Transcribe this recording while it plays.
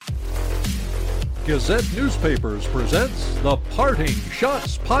Gazette Newspapers presents the Parting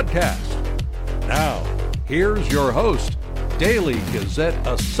Shots Podcast. Now, here's your host, Daily Gazette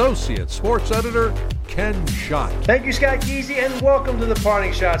Associate Sports Editor, Ken Schott. Thank you, Scott Geezy, and welcome to the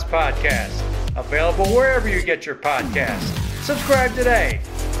Parting Shots Podcast. Available wherever you get your podcasts. Subscribe today.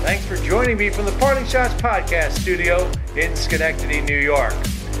 Thanks for joining me from the Parting Shots Podcast studio in Schenectady, New York.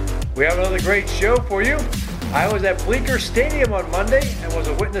 We have another great show for you. I was at Bleecker Stadium on Monday and was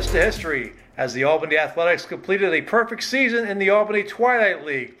a witness to history as the Albany Athletics completed a perfect season in the Albany Twilight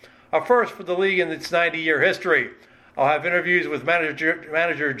League, a first for the league in its 90-year history. I'll have interviews with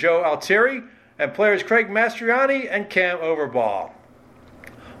manager Joe Altieri and players Craig Mastriani and Cam Overball.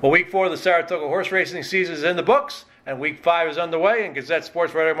 Well, Week 4 of the Saratoga horse racing season is in the books, and Week 5 is underway, and Gazette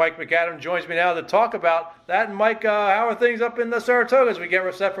sports writer Mike McAdam joins me now to talk about that. And Mike, how are things up in the Saratoga as we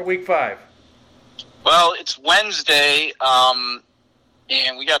get set for Week 5? Well, it's Wednesday,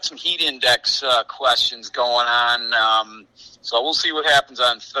 and we got some heat index questions going on. So we'll see what happens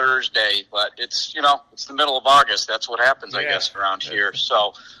on Thursday. But it's the middle of August. That's what happens, I guess, around here.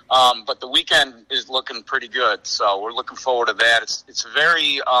 So, but the weekend is looking pretty good. So we're looking forward to that. It's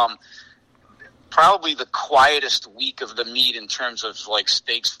very probably the quietest week of the meet in terms of like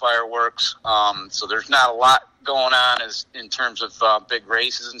stakes fireworks. So there's not a lot going on in terms of big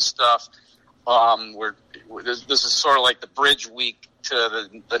races and stuff. This is sort of like the bridge week to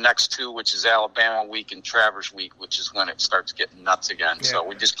the next two, which is Alabama week and Travers week, which is when it starts getting nuts again. Yeah. So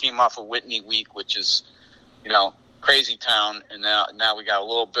we just came off of Whitney week, which is, crazy town, and now we got a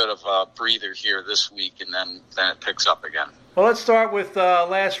little bit of a breather here this week, and then it picks up again. Well, let's start with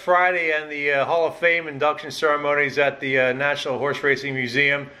last Friday and the Hall of Fame induction ceremonies at the National Horse Racing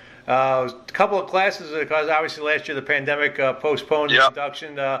Museum. A couple of classes, because obviously last year the pandemic postponed the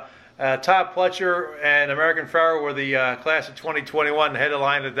induction. Todd Pletcher and American Pharoah were the class of 2021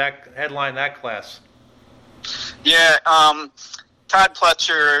 headline that class. Yeah, Todd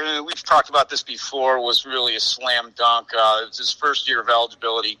Pletcher, we've talked about this before, was really a slam dunk. It was his first year of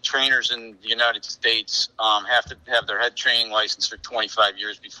eligibility. Trainers in the United States have to have their head training license for 25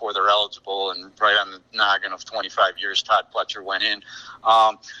 years before they're eligible, and right on the noggin of 25 years, Todd Pletcher went in.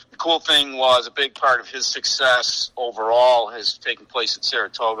 The cool thing was a big part of his success overall has taken place at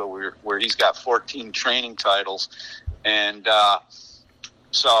Saratoga, where he's got 14 training titles, and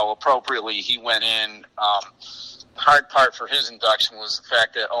so appropriately he went in. Hard part for his induction was the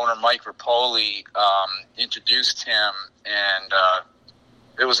fact that owner Mike Rapoli introduced him, and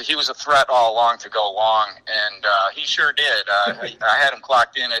he was a threat all along to go long, and he sure did. I had him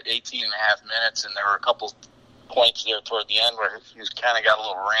clocked in at 18 and a half minutes, and there were a couple points there toward the end where he kind of got a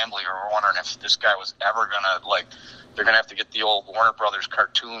little rambly. We were wondering if this guy was ever they're gonna have to get the old Warner Brothers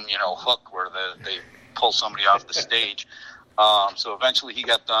cartoon, hook where they pull somebody off the stage. So eventually he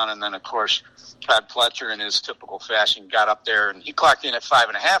got done, and then of course Todd Pletcher in his typical fashion got up there, and he clocked in at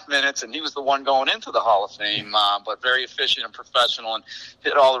 5.5 minutes, and he was the one going into the Hall of Fame, but very efficient and professional and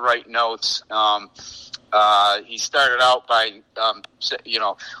hit all the right notes. He started out by,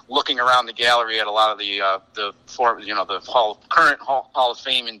 looking around the gallery at a lot of the current Hall of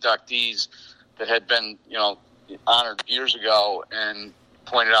Fame inductees that had been, honored years ago, and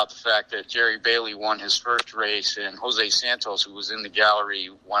pointed out the fact that Jerry Bailey won his first race, and Jose Santos, who was in the gallery,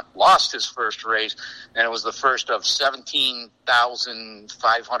 lost his first race, and it was the first of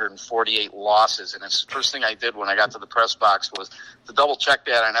 17,548 losses. And the first thing I did when I got to the press box was to double check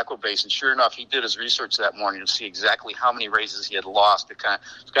that on Equibase, and sure enough, he did his research that morning to see exactly how many races he had lost. It's kind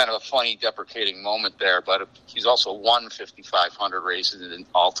of a funny, deprecating moment there, but he's also won 5,500 races and an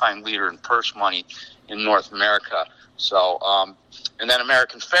all-time leader in purse money in North America. So, and then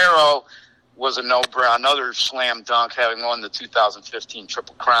American Pharoah was another slam dunk, having won the 2015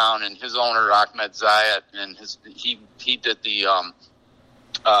 Triple Crown, and his owner Ahmed Zayat, and he did the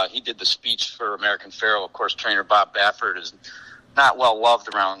speech for American Pharoah. Of course, trainer Bob Baffert is not well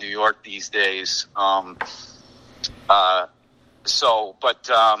loved around New York these days.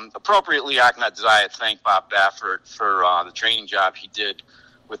 Appropriately, Ahmed Zayat thanked Bob Baffert for the training job he did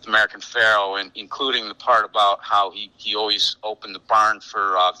with American Pharoah, and including the part about how he always opened the barn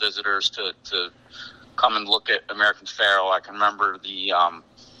for visitors to come and look at American Pharoah. I can remember the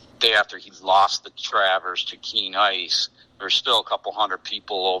day after he lost the Travers to Keen Ice, there were still a couple hundred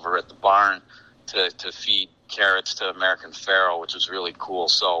people over at the barn to feed carrots to American Pharoah, which was really cool.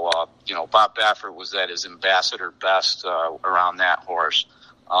 So, Bob Baffert was at his ambassador best around that horse.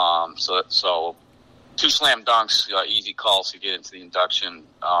 So 2 slam dunks, easy calls to get into the induction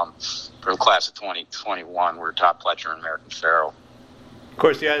for the class of 2021 were Todd Pletcher and American Pharoah. Of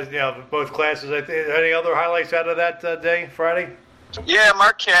course, both classes. Any other highlights out of that day, Friday? Yeah,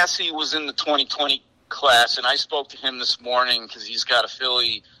 Mark Casse was in the 2020 class, and I spoke to him this morning because he's got a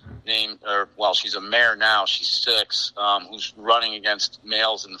filly she's a mare now. She's 6, who's running against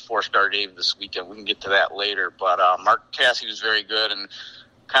males in the 4-star David this weekend. We can get to that later. But Mark Casse was very good, and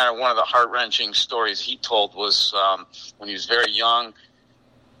kind of one of the heart-wrenching stories he told was when he was very young,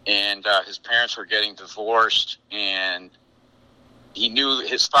 and his parents were getting divorced, and he knew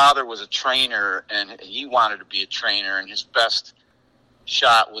his father was a trainer, and he wanted to be a trainer, and his best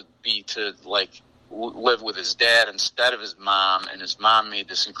shot would be to live with his dad instead of his mom, and his mom made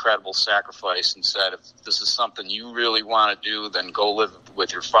this incredible sacrifice and said, if this is something you really want to do, then go live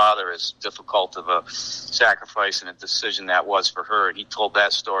with your father. As difficult of a sacrifice and a decision that was for her. And he told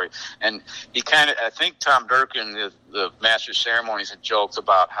that story, and I think Tom Durkin, the master of ceremonies, had joked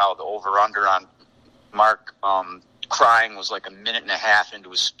about how the over-under on Mark crying was like a minute and a half into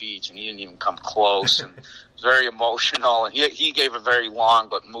his speech, and he didn't even come close, and very emotional, and he gave a very long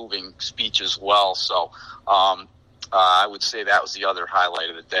but moving speech as well. So I would say that was the other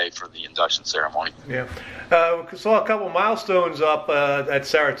highlight of the day for the induction ceremony. Yeah. Saw a couple milestones up at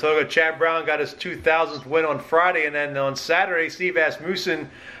Saratoga. Chad Brown got his 2,000th win on Friday, and then on Saturday, Steve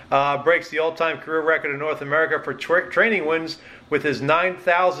Asmussen breaks the all-time career record in North America for training wins with his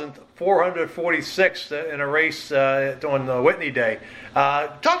 9,446 in a race on Whitney Day.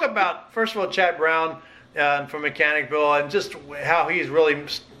 Talk about, first of all, Chad Brown from Mechanicville, and just how he's really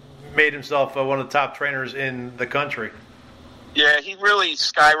made himself one of the top trainers in the country. Yeah, he really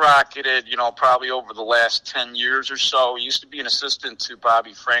skyrocketed, probably over the last 10 years or so. He used to be an assistant to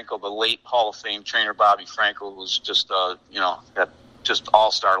Bobby Frankel, the late Hall of Fame trainer Bobby Frankel, who's just, had just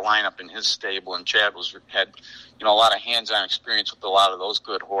all-star lineup in his stable, and Chad had a lot of hands-on experience with a lot of those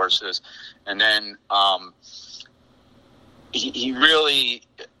good horses. And then he really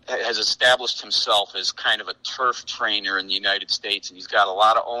has established himself as kind of a turf trainer in the United States, and he's got a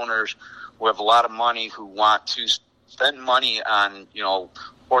lot of owners who have a lot of money who want to spend money on,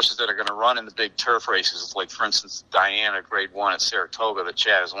 horses that are going to run in the big turf races, like, for instance, Diana Grade 1 at Saratoga that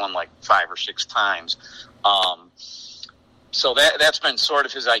Chad has won like 5 or 6 times. So that's been sort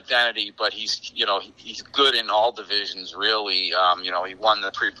of his identity, but he's good in all divisions, really. He won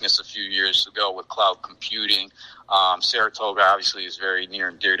the Preakness a few years ago with Cloud Computing. Saratoga obviously is very near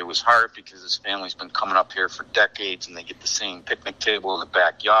and dear to his heart because his family's been coming up here for decades, and they get the same picnic table in the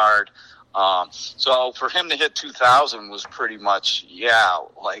backyard. So for him to hit 2,000 was pretty much,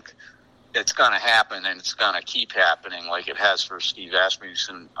 it's going to happen, and it's going to keep happening like it has for Steve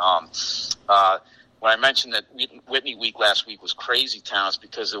Asmussen. When I mentioned that Whitney week last week was crazy town, it's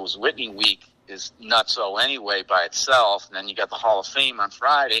because it was Whitney week is nutso anyway by itself, and then you got the Hall of Fame on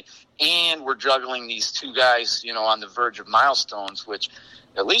Friday, and we're juggling these two guys, on the verge of milestones, which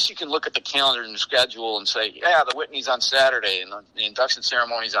at least you can look at the calendar and the schedule and say, yeah, the Whitney's on Saturday and the induction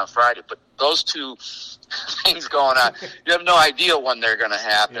ceremony's on Friday, but those two things going on, you have no idea when they're going to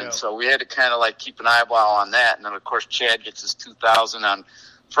happen. Yeah. So we had to kind of keep an eyeball on that, and then of course Chad gets his 2,000 on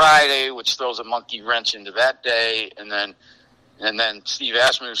Friday, which throws a monkey wrench into that day, and then Steve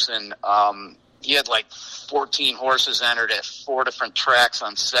Asmussen, he had 14 horses entered at 4 different tracks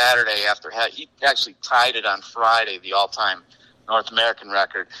on Saturday. He actually tied it on Friday, the all-time North American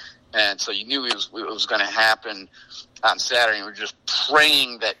record, and so you knew it was going to happen on Saturday. And we were just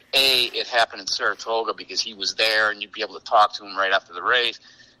praying that it happened in Saratoga because he was there and you'd be able to talk to him right after the race,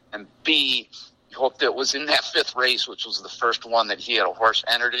 and B, you hoped it was in that 5th race, which was the first one that he had a horse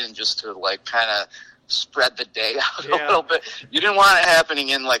entered in, just to kind of spread the day out a little bit. You didn't want it happening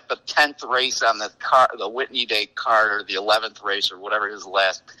in the 10th race on the Whitney Day card, or the 11th race, or whatever his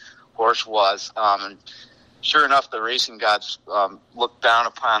last horse was. And sure enough, the racing gods looked down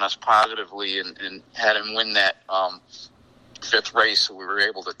upon us positively and had him win that 5th race, so we were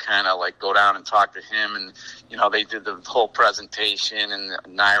able to kind of go down and talk to him, and they did the whole presentation, and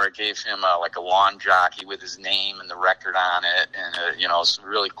Naira gave him a lawn jockey with his name and the record on it, and it's a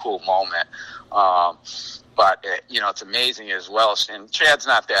really cool moment. But it's amazing as well. And Chad's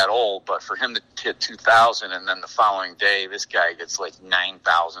not that old, but for him to hit 2,000 and then the following day this guy gets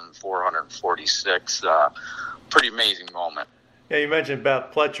 9,446, pretty amazing moment. Yeah, you mentioned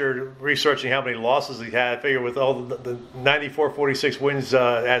about Pletcher researching how many losses he had. I figure with all the 94-46 wins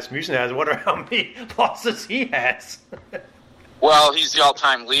Asmussen has, I wonder how many losses he has. Well, he's the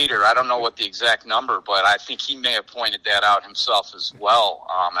all-time leader. I don't know what the exact number, but I think he may have pointed that out himself as well.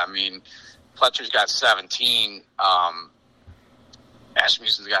 Pletcher's got 17.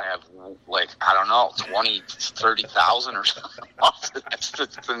 Asmussen's got to have, 20, 30,000 or something. That's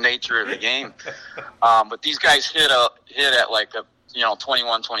the nature of the game. But these guys hit at a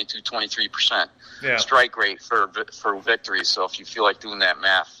 21, 22, 23% strike rate for victories. So if you feel like doing that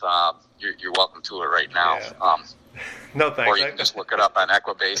math, you're welcome to it right now. Yeah. No thanks. Or you can just look it up on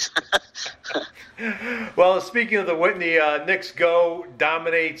Equibase. Well, speaking of the Whitney, Nick's Go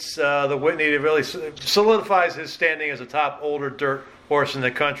dominates the Whitney. It really solidifies his standing as a top older dirt horse in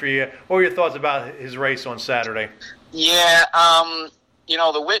the country. What were your thoughts about his race on Saturday? Yeah,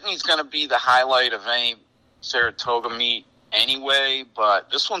 the Whitney's going to be the highlight of any Saratoga meet anyway, but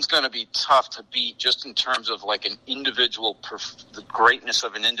this one's going to be tough to beat just in terms of like an individual, the greatness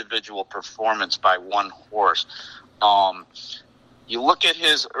of an individual performance by one horse. You look at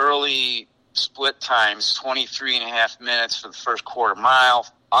his early split times, 23.5 minutes for the first quarter mile,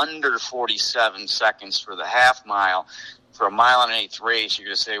 under 47 seconds for the half mile. For a mile and an eighth race, you're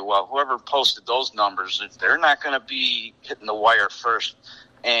going to say, well, whoever posted those numbers, they're not going to be hitting the wire first.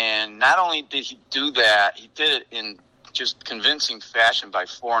 And not only did he do that, he did it in just convincing fashion by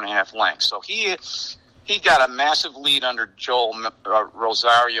 4.5 lengths. So he got a massive lead under Joel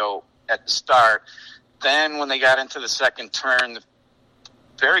Rosario at the start. Then when they got into the second turn,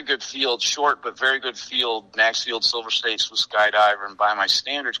 very good field, short but very good field, Maxfield Silver Stakes with Skydiver, and by my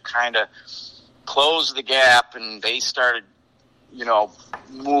standards kind of closed the gap, and they started,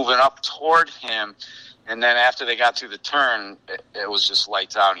 moving up toward him. And then after they got through the turn, it was just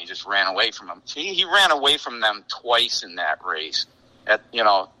lights out, and he just ran away from them. He ran away from them twice in that race,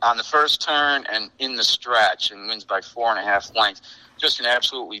 on the first turn and in the stretch, and wins by 4.5 lengths. Just an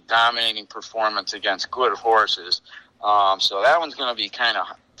absolutely dominating performance against good horses. So that one's going to be kind of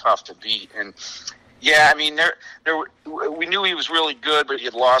tough to beat. And yeah, I mean, we knew he was really good, but he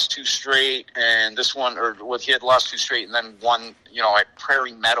had lost 2 straight, and he had lost 2 straight, and then won, at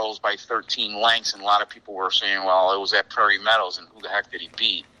Prairie Meadows by 13 lengths, and a lot of people were saying, well, it was at Prairie Meadows, and who the heck did he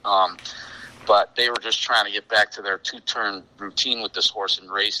beat? But they were just trying to get back to their 2-turn routine with this horse in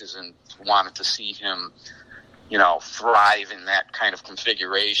races, and wanted to see him, thrive in that kind of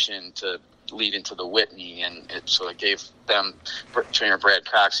configuration to lead into the Whitney, and so it gave them trainer Brad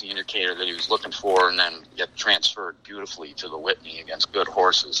Cox the indicator that he was looking for, and then get transferred beautifully to the Whitney against good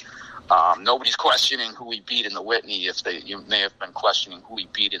horses. Nobody's questioning who he beat in the Whitney. You may have been questioning who he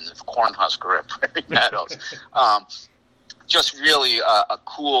beat in the Cornhusker at Prairie Meadows. Just really a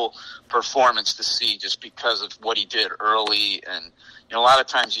cool performance to see, just because of what he did early. And a lot of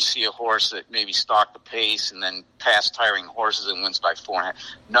times you see a horse that maybe stalked the pace and then passed tiring horses and wins by 4.5.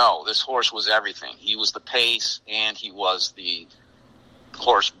 No, this horse was everything. He was the pace, and he was the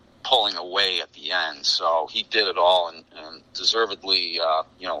horse pulling away at the end. So he did it all, and deservedly,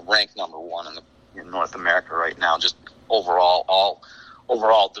 ranked number 1 in North America right now. Just overall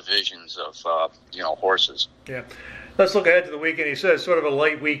divisions of horses. Yeah. Let's look ahead to the weekend. He says sort of a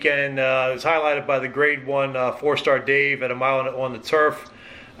late weekend. It's highlighted by the Grade 1 4-star Dave at a mile on the turf.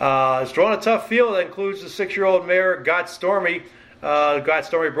 It's drawn a tough field that includes the 6-year-old mare Got Stormy. Got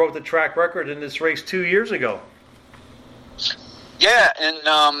Stormy broke the track record in this race 2 years ago. Yeah, and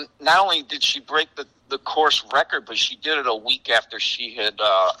not only did she break the course record, but she did it a week after she had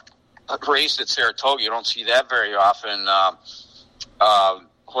raced at Saratoga. You don't see that very often.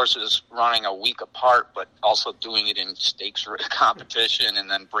 Horses running a week apart, but also doing it in stakes competition,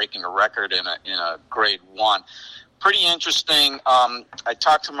 and then breaking a record in a Grade 1. Pretty interesting. I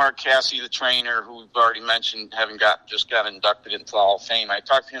talked to Mark Cassidy, the trainer, who we've already mentioned, just got inducted into the Hall of Fame. I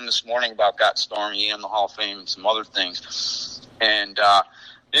talked to him this morning about Got Stormy and the Hall of Fame and some other things. And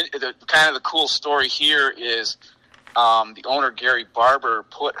the cool story here is the owner, Gary Barber,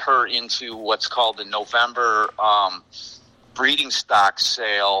 put her into what's called the November breeding stock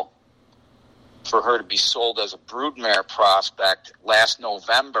sale for her to be sold as a broodmare prospect last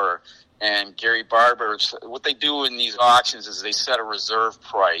November. And Gary Barber, what they do in these auctions is they set a reserve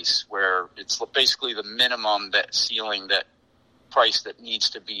price where it's basically the minimum, that ceiling, that price that needs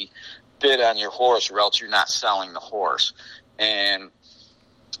to be bid on your horse, or else you're not selling the horse. And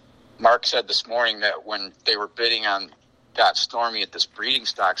Mark said this morning that when they were bidding on Got Stormy at this breeding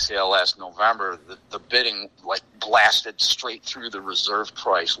stock sale last November, the bidding blasted straight through the reserve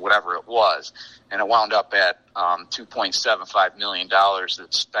price, whatever it was, and it wound up at $2.75 million that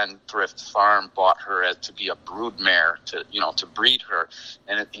Spendthrift Farm bought her to be a broodmare to breed her.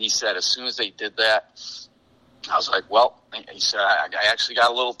 And he said as soon as they did that, I was like, well, he said, I actually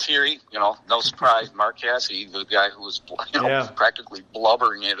got a little teary, no surprise. Mark Cassidy, the guy who was, practically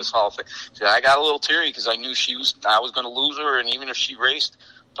blubbering at his Hall of Fame, said, I got a little teary because I knew I was going to lose her, and even if she raced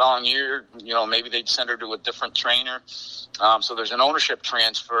following year, maybe they'd send her to a different trainer. So there's an ownership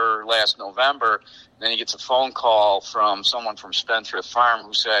transfer last November, and then he gets a phone call from someone from Spendthrift Farm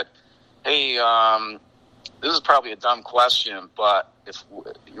who said, hey, this is probably a dumb question, but if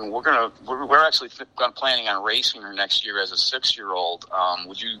we're actually planning on racing her next year as a 6-year-old.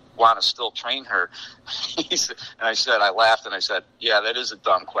 Would you want to still train her? And I laughed and I said, yeah, that is a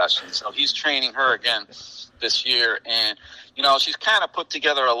dumb question. So he's training her again this year, and she's kind of put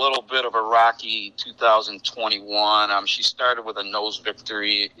together a little bit of a rocky 2021. She started with a nose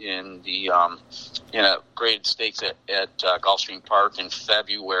victory in the graded stakes at Gulfstream Park in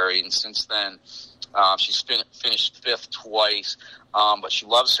February, and since then she's finished 5th twice. But she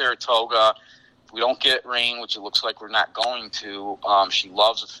loves Saratoga. If we don't get rain, which it looks like we're not going to, she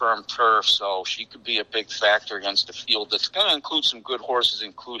loves a firm turf, so she could be a big factor against a field that's going to include some good horses,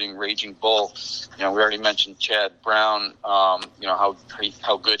 including Raging Bull. We already mentioned Chad Brown,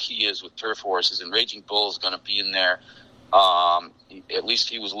 how good he is with turf horses, and Raging Bull is going to be in there. At least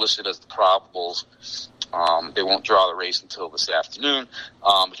he was listed as the probables. They won't draw the race until this afternoon.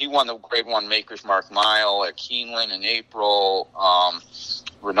 He won the Grade 1 Maker's Mark Mile at Keeneland in April.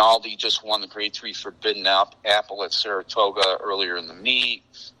 Rinaldi just won the Grade 3 Forbidden Apple at Saratoga earlier in the meet.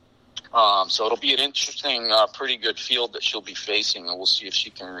 So it'll be an interesting, pretty good field that she'll be facing, and we'll see if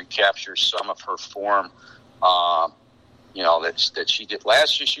she can recapture some of her form that she did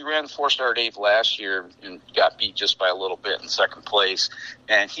last year. She ran 4-star Dave last year and got beat just by a little bit in 2nd place.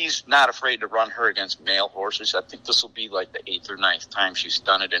 And he's not afraid to run her against male horses. I think this will be like the 8th or 9th time she's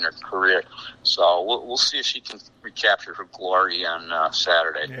done it in her career. So we'll see if she can recapture her glory on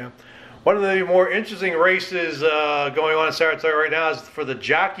Saturday. Yeah. One of the more interesting races going on in Saratoga right now is for the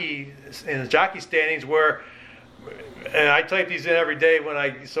jockey standings, where, and I type these in every day I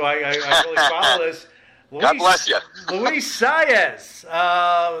really follow this. God bless you. Luis Saez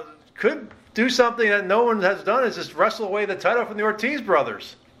could do something that no one has done, is just wrestle away the title from the Ortiz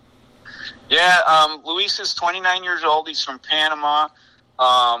brothers. Yeah, Luis is 29 years old. He's from Panama.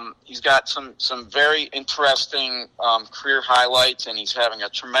 He's got some very interesting career highlights, and he's having a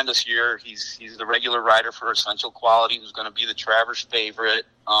tremendous year. He's the regular rider for Essential Quality, who's going to be the Travers favorite,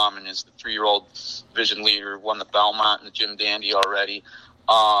 and is the 3-year-old division leader, won the Belmont and the Jim Dandy already.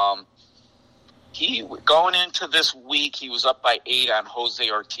 He going into this week, he was up by 8 on Jose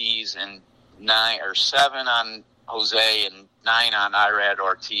Ortiz and 7 on Jose and 9 on Irad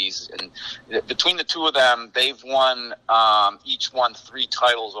Ortiz. And between the two of them, they've each won 3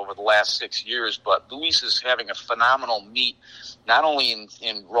 titles over the last 6 years. But Luis is having a phenomenal meet, not only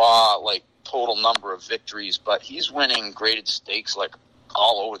in raw, like, total number of victories, but he's winning graded stakes like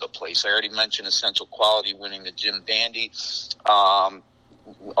all over the place. I already mentioned Essential Quality winning the Jim Dandy.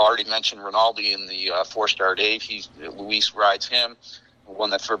 Already mentioned Rinaldi in the 4-star Dave. Luis rides him. Won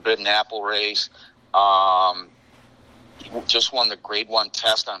the Forbidden Apple race. He just won the Grade 1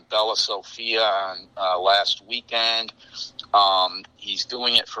 test on Bella Sofia last weekend. He's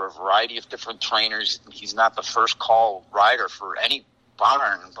doing it for a variety of different trainers. He's not the first call rider for any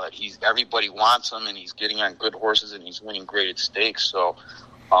barn, but everybody wants him, and he's getting on good horses, and he's winning graded stakes. So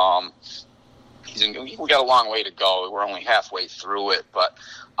we got a long way to go. We're only halfway through it, but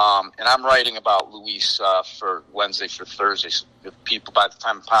and I'm writing about Luis for Wednesday for Thursday. So if people, by the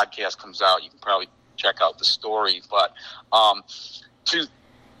time the podcast comes out, you can probably check out the story. But I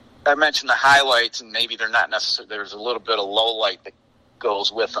mentioned the highlights, and maybe they're not necessarily. There's a little bit of low light that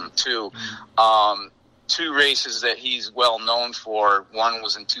goes with them too. 2 races that he's well known for. One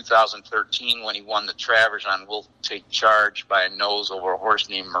was in 2013 when he won the Travers on Will Take Charge by a nose over a horse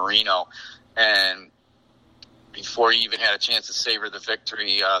named Marino. And before he even had a chance to savor the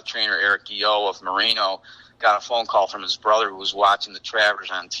victory, trainer Eric Guillot of Marino got a phone call from his brother who was watching the Travers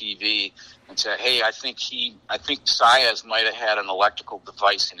on TV and said, "Hey, I think Saez might have had an electrical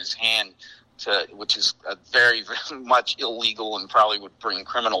device in his hand, which is very, very much illegal and probably would bring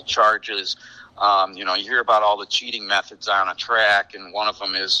criminal charges." You hear about all the cheating methods on a track, and one of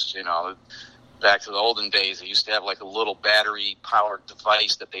them is, back to the olden days, they used to have like a little battery-powered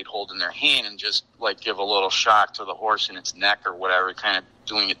device that they'd hold in their hand and just like give a little shock to the horse in its neck or whatever, kind of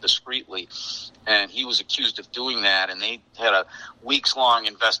doing it discreetly. And he was accused of doing that, and they had a weeks-long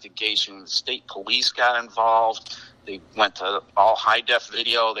investigation. The state police got involved. They went to all high-def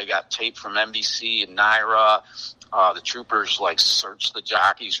video. They got tape from NBC and NYRA. The troopers searched the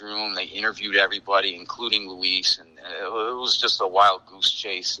jockey's room. They interviewed everybody, including Luis, and it was just a wild goose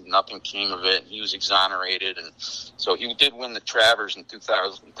chase, and nothing came of it. He was exonerated, and so he did win the Travers in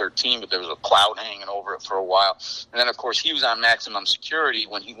 2013, but there was a cloud hanging over it for a while. And then, of course, he was on maximum security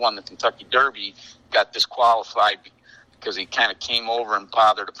when he won the Kentucky Derby, got disqualified because he kind of came over and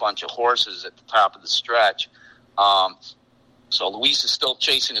bothered a bunch of horses at the top of the stretch. So Luis is still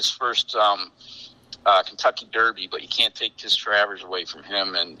chasing his first Kentucky Derby, but you can't take his Travers away from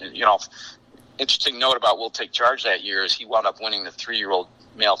him. And interesting note about Will Take Charge that year is he wound up winning the 3-year-old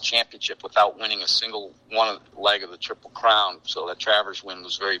male championship without winning a single leg of the Triple Crown. So that Travers win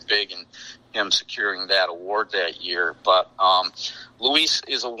was very big in him securing that award that year. But Luis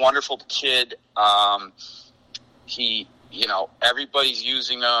is a wonderful kid. He, everybody's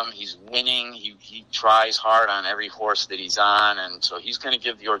using him. He's winning. He tries hard on every horse that he's on, and so he's going to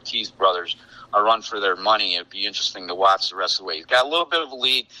give the Ortiz brothers a run for their money. It'd be interesting to watch the rest of the way. He's got a little bit of a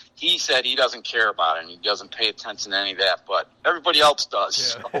lead. He said he doesn't care about it, and he doesn't pay attention to any of that, but everybody else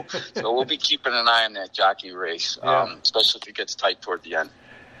does. Yeah. So we'll be keeping an eye on that jockey race, especially if it gets tight toward the end.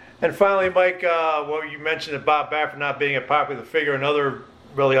 And finally, Mike, you mentioned that Bob Baffert not being a popular figure. Another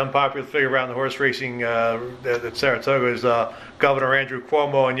really unpopular figure around the horse racing at Saratoga is Governor Andrew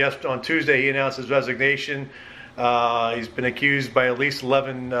Cuomo. And on Tuesday, he announced his resignation. He's been accused by at least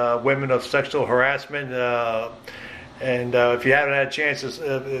 11 women of sexual harassment. And if you haven't had a chance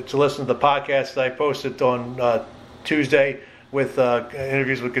to listen to the podcast I posted on Tuesday with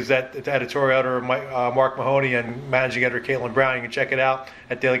interviews with Gazette editorial editor Mark Mahoney and managing editor Caitlin Brown, you can check it out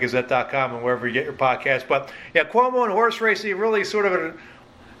at dailygazette.com and wherever you get your podcast. But yeah, Cuomo and horse racing really sort of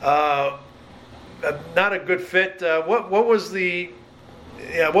not a good fit. What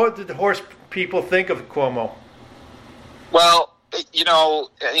did the horse people think of Cuomo? Well,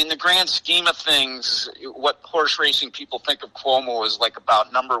 in the grand scheme of things, what horse racing people think of Cuomo is like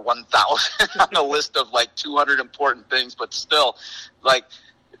about number 1,000 on a list of like 200 important things, but still, like,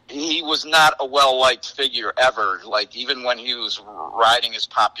 he was not a well-liked figure ever. Like, even when he was riding his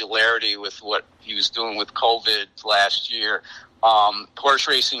popularity with what he was doing with COVID last year, horse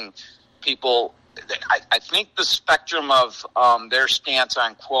racing people, I think the spectrum of their stance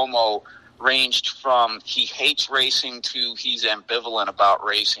on Cuomo ranged from he hates racing to he's ambivalent about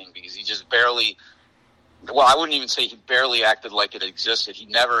racing because he just barely, I wouldn't even say he barely acted like it existed. He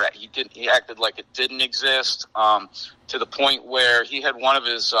acted like it didn't exist, to the point where he had one of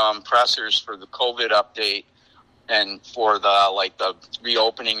his pressers for the COVID update and for the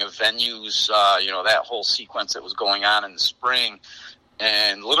reopening of venues, that whole sequence that was going on in the spring.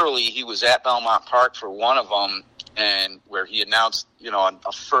 And literally he was at Belmont Park for one of them, and where he announced,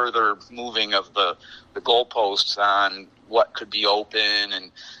 a further moving of the goalposts on what could be open,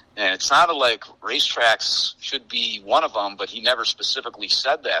 and it sounded like racetracks should be one of them, but he never specifically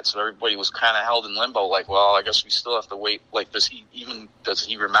said that, so everybody was kind of held in limbo, like, well, I guess we still have to wait. Like, does he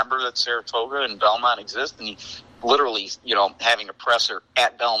remember that Saratoga and Belmont exist? And he literally, having a presser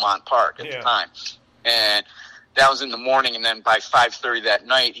at Belmont Park at the time, and that was in the morning, and then by 5:30 that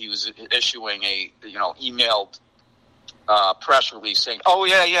night, he was issuing a, emailed press release saying,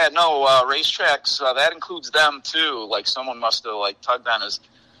 racetracks, that includes them too. Like, someone must have tugged on his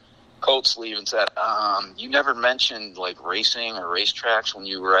coat sleeve and said, you never mentioned racing or racetracks when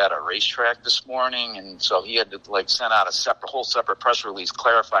you were at a racetrack this morning. And so he had to send out a whole separate press release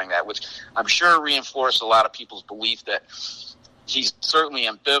clarifying that, which I'm sure reinforced a lot of people's belief that he's certainly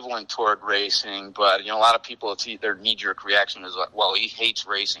ambivalent toward racing, but a lot of people, their knee-jerk reaction is like, well, he hates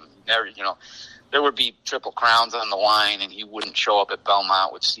racing. He never, there would be Triple Crowns on the line, and he wouldn't show up at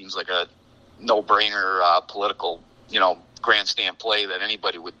Belmont, which seems like a no-brainer political, grandstand play that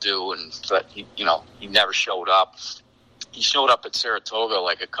anybody would do. And but he never showed up. He showed up at Saratoga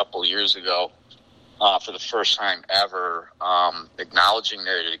a couple years ago for the first time ever, acknowledging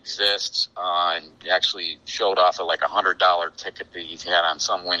that it exists, and he actually showed off a $100 ticket that he had on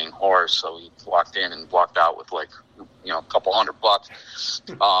some winning horse. So he walked in and walked out with a couple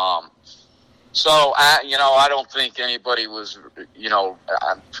 $100. So I don't think anybody was,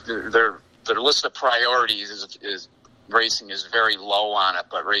 their list of priorities is racing is very low on it,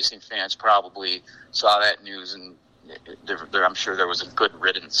 but racing fans probably saw that news, and I'm sure there was a good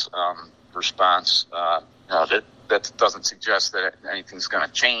riddance response. That doesn't suggest that anything's going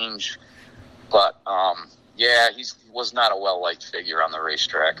to change, but he was not a well-liked figure on the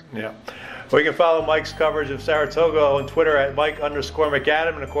racetrack. Yeah. Well, you can follow Mike's coverage of Saratoga on Twitter at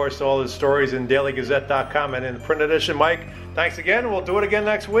Mike_McAdam, and of course all his stories in dailygazette.com and in the print edition. Mike, thanks again. We'll do it again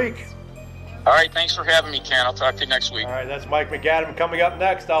next week. All right, thanks for having me, Ken. I'll talk to you next week. All right, that's Mike McAdam. Coming up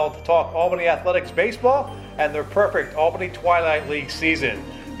next, I'll talk Albany Athletics baseball and their perfect Albany Twilight League season.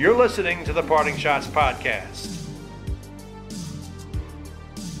 You're listening to the Parting Shots Podcast.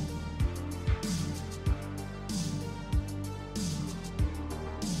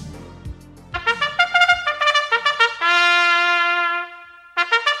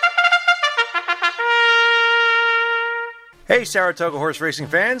 Hey, Saratoga horse racing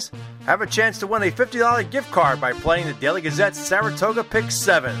fans. Have a chance to win a $50 gift card by playing the Daily Gazette's Saratoga Pick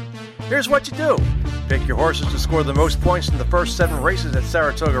 7. Here's what you do. Pick your horses to score the most points in the first 7 races at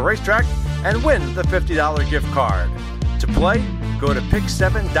Saratoga Racetrack and win the $50 gift card. To play, go to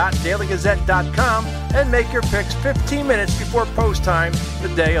pick7.dailygazette.com and make your picks 15 minutes before post time the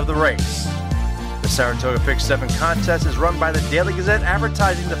day of the race. The Saratoga Pick 7 contest is run by the Daily Gazette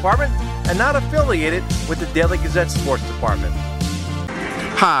Advertising Department and not affiliated with the Daily Gazette Sports Department.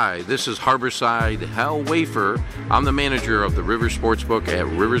 Hi, this is Harborside Hal Wafer. I'm the manager of the Rivers Sportsbook at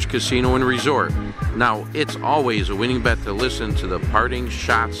Rivers Casino and Resort. Now, it's always a winning bet to listen to the Parting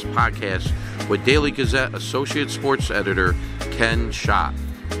Shots podcast with Daily Gazette Associate Sports Editor Ken Schott.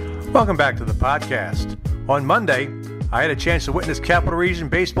 Welcome back to the podcast. On Monday, I had a chance to witness Capital Region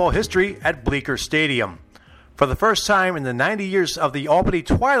baseball history at Bleecker Stadium. For the first time in the 90 years of the Albany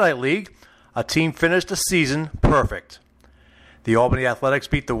Twilight League, a team finished the season perfect. The Albany Athletics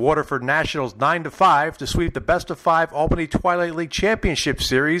beat the Waterford Nationals 9-5 to sweep the best-of-5 Albany Twilight League Championship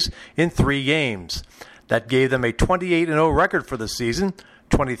Series in 3 games. That gave them a 28-0 record for the season,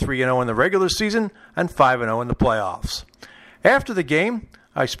 23-0 in the regular season, and 5-0 in the playoffs. After the game,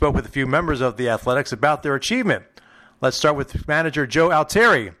 I spoke with a few members of the Athletics about their achievement. Let's start with manager Joe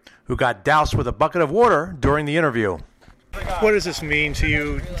Altieri, who got doused with a bucket of water during the interview. What does this mean to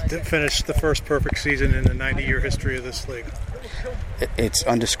you to finish the first perfect season in the 90-year history of this league? It's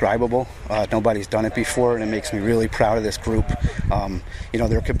undescribable. Nobody's done it before, and it makes me really proud of this group.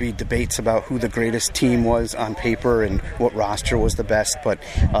 There could be debates about who the greatest team was on paper and what roster was the best, but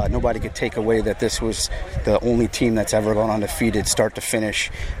nobody could take away that this was the only team that's ever gone undefeated, start to finish,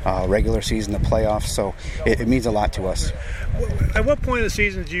 regular season, the playoffs. So it means a lot to us. At what point in the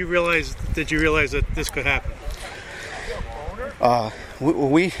season did you realize that this could happen?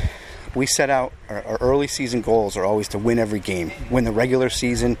 We set out, our early season goals are always to win every game, win the regular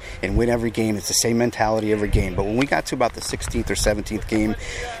season and win every game. It's the same mentality every game. But when we got to about the 16th or 17th game,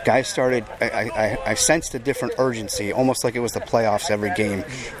 guys started, I sensed a different urgency, almost like it was the playoffs every game.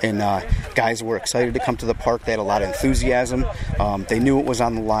 And guys were excited to come to the park. They had a lot of enthusiasm. They knew it was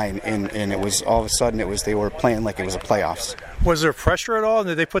on the line, and it was all of a sudden they were playing like it was a playoffs. Was there pressure at all?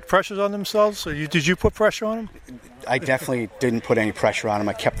 Did they put pressures on themselves? Or did you put pressure on them? I definitely didn't put any pressure on them.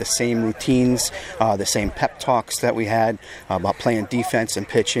 I kept the same routines, the same pep talks that we had about playing defense and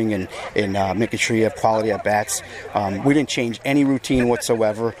pitching and making sure you have quality at bats. We didn't change any routine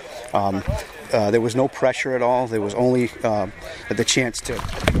whatsoever. There was no pressure at all. There was only the chance to.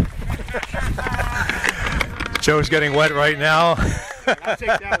 Joe's getting wet right now. I'll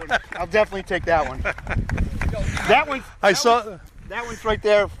take that one. I'll definitely take that one. That one's right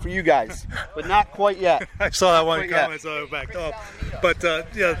there for you guys, but not quite yet. I saw that one coming, so I backed off. But,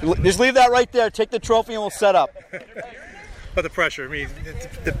 yeah. Just leave that right there. Take the trophy and we'll set up. But the pressure, I mean,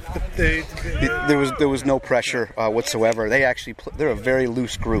 there was no pressure whatsoever. They're a very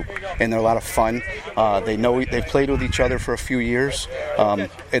loose group, and they're a lot of fun. They've played with each other for a few years, and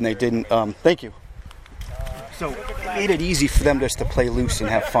they didn't. Thank you. So it made it easy for them just to play loose and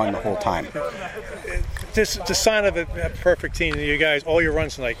have fun the whole time. Just the sign of a perfect team. You guys, all your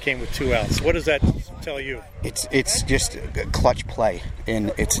runs tonight came with 2 outs. What does that tell you? It's just a clutch play,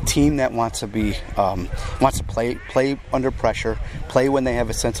 and it's a team that wants to play under pressure, play when they have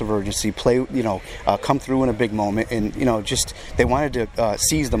a sense of urgency, play come through in a big moment, and just they wanted to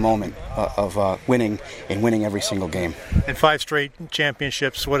seize the moment of winning every single game. And 5 straight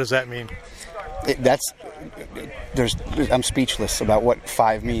championships. What does that mean? I'm speechless about what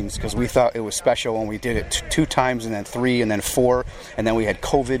 5 means, because we thought it was special when we did it 2 times and then 3 and then 4, and then we had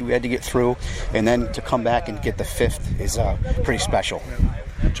COVID we had to get through, and then to come back and get the 5th is pretty special.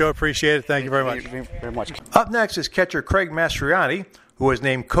 Joe, appreciate it. Thank you very much. Very much. Up next is catcher Craig Mastriani, who was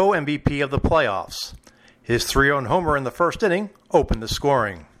named co-MVP of the playoffs. His 3-run homer in the first inning opened the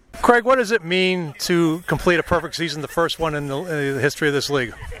scoring. Craig, what does it mean to complete a perfect season, the first one in the history of this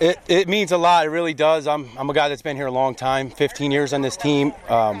league? It means a lot. It really does. I'm a guy that's been here a long time, 15 years on this team.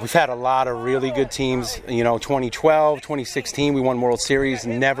 We've had a lot of really good teams. 2012, 2016, we won World Series.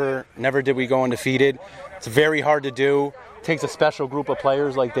 Never did we go undefeated. It's very hard to do. It takes a special group of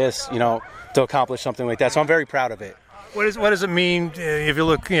players like this, to accomplish something like that. So I'm very proud of it. What does it mean if you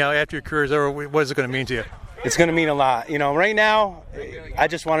look, after your career is over? What is it going to mean to you? It's going to mean a lot. Right now, I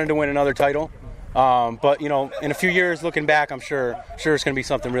just wanted to win another title. But, in a few years, looking back, I'm sure it's going to be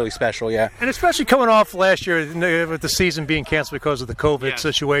something really special, yeah. And especially coming off last year with the season being canceled because of the COVID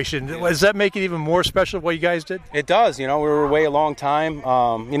situation, does that make it even more special what you guys did? It does. We were away a long time.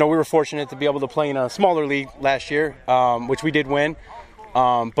 We were fortunate to be able to play in a smaller league last year, which we did win.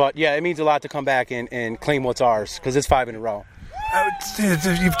 But, yeah, it means a lot to come back and claim what's ours, because it's 5 in a row.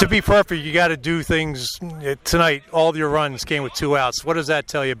 To be perfect, you got to do things tonight. All your runs came with 2 outs. What does that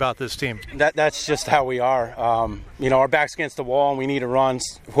tell you about this team? That's just how we are. Our back's against the wall, and we need a run.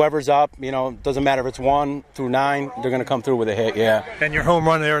 Whoever's up, doesn't matter if it's 1 through 9, they're going to come through with a hit. Yeah. And your home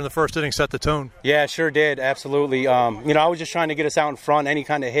run there in the first inning set the tone. Yeah, sure did. Absolutely. I was just trying to get us out in front. Any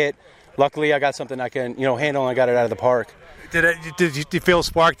kind of hit. Luckily, I got something I can handle, and I got it out of the park. Did you feel a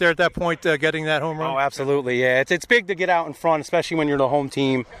spark there at that point, getting that home run? Oh, absolutely, yeah. It's big to get out in front, especially when you're the home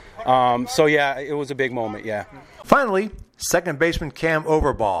team. It was a big moment, yeah. Finally, second baseman Cam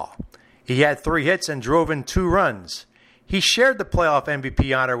Overball. He had 3 hits and drove in 2 runs. He shared the playoff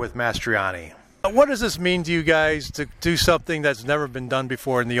MVP honor with Mastriani. What does this mean to you guys to do something that's never been done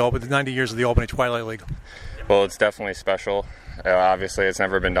before in the 90 years of the Albany Twilight League? Well, it's definitely special. Obviously, it's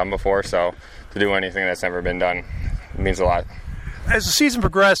never been done before, so to do anything that's never been done means a lot. As the season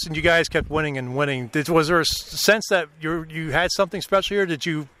progressed and you guys kept winning and winning, was there a sense that you had something special here? Did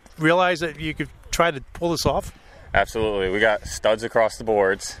you realize that you could try to pull this off? Absolutely. We got studs across the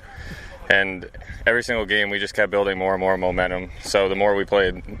boards, and every single game we just kept building more and more momentum. So the more we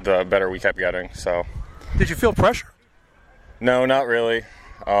played, the better we kept getting. So, did you feel pressure? No, not really.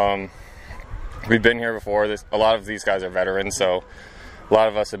 We've been here before. A lot of these guys are veterans, so a lot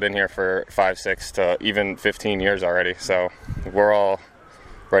of us have been here for 5, 6 to even 15 years already. So we're all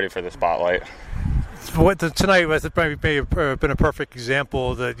ready for the spotlight. Tonight has probably been a perfect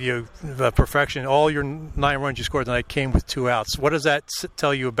example that perfection. All your 9 runs you scored tonight came with 2 outs. What does that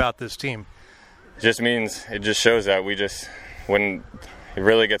tell you about this team? It just shows that when it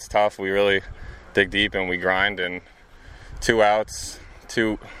really gets tough, we really dig deep and we grind. And 2 outs,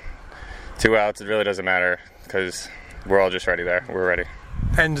 it really doesn't matter because we're all just ready there. We're ready.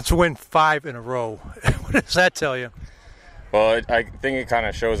 And to win 5 in a row, what does that tell you? Well, I think it kind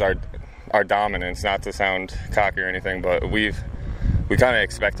of shows our dominance, not to sound cocky or anything, but we kind of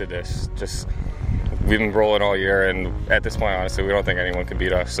expected this. We've been rolling all year, and at this point, honestly, we don't think anyone can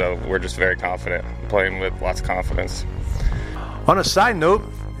beat us, so we're just very confident, playing with lots of confidence. On a side note,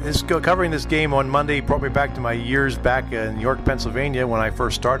 covering this game on Monday brought me back to my years back in York, Pennsylvania, when I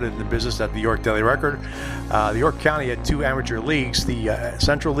first started in the business at the York Daily Record. The York County had 2 amateur leagues, the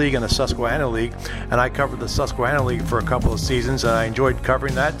Central League and the Susquehanna League, and I covered the Susquehanna League for a couple of seasons. I enjoyed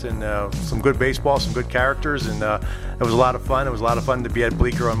covering that, and some good baseball, some good characters, and it was a lot of fun. It was a lot of fun to be at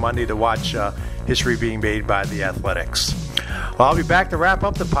Bleecker on Monday to watch history being made by the Athletics. Well, I'll be back to wrap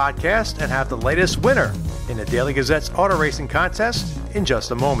up the podcast and have the latest winner in the Daily Gazette's auto racing contest in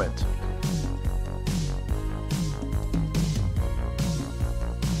just a moment.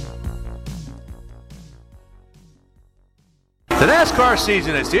 The NASCAR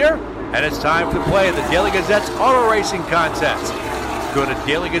season is here, and it's time to play the Daily Gazette's auto racing contest. Go to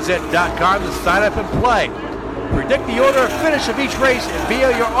dailygazette.com to sign up and play. Predict the order of finish of each race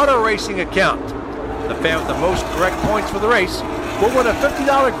via your auto racing account. The fan with the most correct points for the race will win a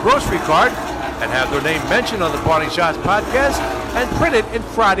 $50 grocery card and have their name mentioned on the Parting Shots podcast and printed in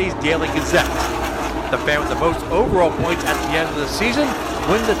Friday's Daily Gazette. The fan with the most overall points at the end of the season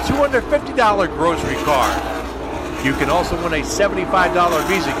wins the $250 grocery card. You can also win a $75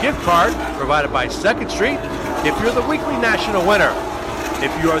 Visa gift card provided by 2nd Street if you're the weekly national winner.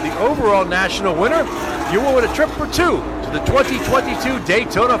 If you are the overall national winner, you will win a trip for 2 to the 2022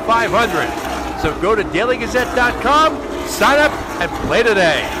 Daytona 500. So go to dailygazette.com, sign up, and play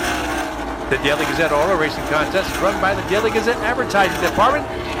today. The Daily Gazette Auto Racing Contest is run by the Daily Gazette Advertising Department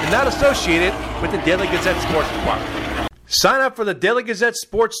and not associated with the Daily Gazette Sports Department. Sign up for the Daily Gazette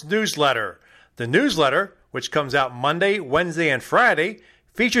Sports Newsletter. The newsletter, which comes out Monday, Wednesday, and Friday,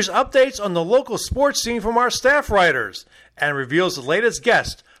 features updates on the local sports scene from our staff writers and reveals the latest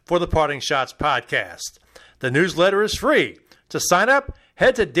guest for the Parting Shots podcast. The newsletter is free. To sign up,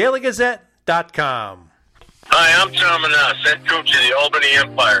 head to dailygazette.com. Hi, I'm Tom Manas, head coach of the Albany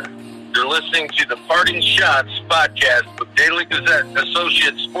Empire. You're listening to the Parting Shots podcast with Daily Gazette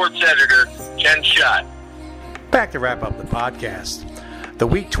Associate Sports Editor Ken Schott. Back to wrap up the podcast. The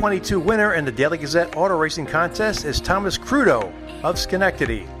Week 22 winner in the Daily Gazette Auto Racing Contest is Thomas Crudo of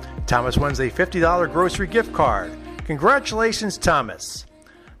Schenectady. Thomas wins a $50 grocery gift card. Congratulations, Thomas.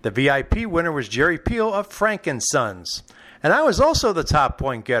 The VIP winner was Jerry Peel of Frank & Sons. And I was also the top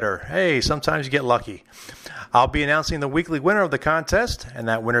point getter. Hey, sometimes you get lucky. I'll be announcing the weekly winner of the contest, and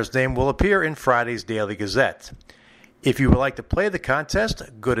that winner's name will appear in Friday's Daily Gazette. If you would like to play the contest,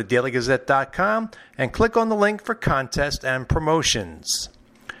 go to dailygazette.com and click on the link for contest and promotions.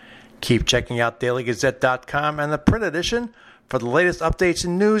 Keep checking out dailygazette.com and the print edition for the latest updates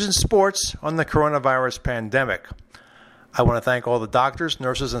in news and sports on the coronavirus pandemic. I want to thank all the doctors,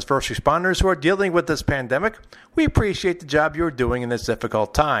 nurses, and first responders who are dealing with this pandemic. We appreciate the job you're doing in this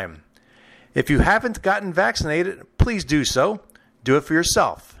difficult time. If you haven't gotten vaccinated, please do so. Do it for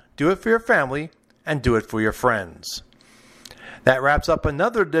yourself, do it for your family, and do it for your friends. That wraps up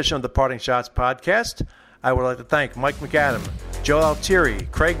another edition of the Parting Shots podcast. I would like to thank Mike McAdam, Joe Altieri,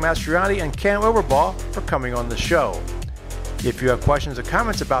 Craig Mastriani, and Cam Overbaugh for coming on the show. If you have questions or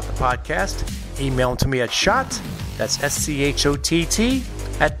comments about the podcast, email them to me at shot, that's SCHOTT,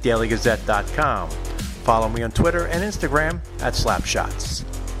 at dailygazette.com. Follow me on Twitter and Instagram at Slapshots.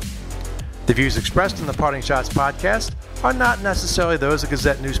 The views expressed in the Parting Shots podcast are not necessarily those of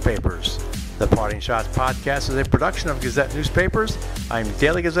Gazette newspapers. The Parting Shots podcast is a production of Gazette newspapers. I'm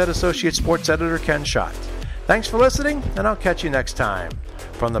Daily Gazette Associate Sports Editor Ken Schott. Thanks for listening, and I'll catch you next time.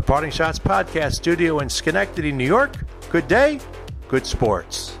 From the Parting Shots podcast studio in Schenectady, New York, good day, good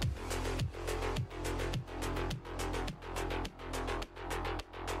sports.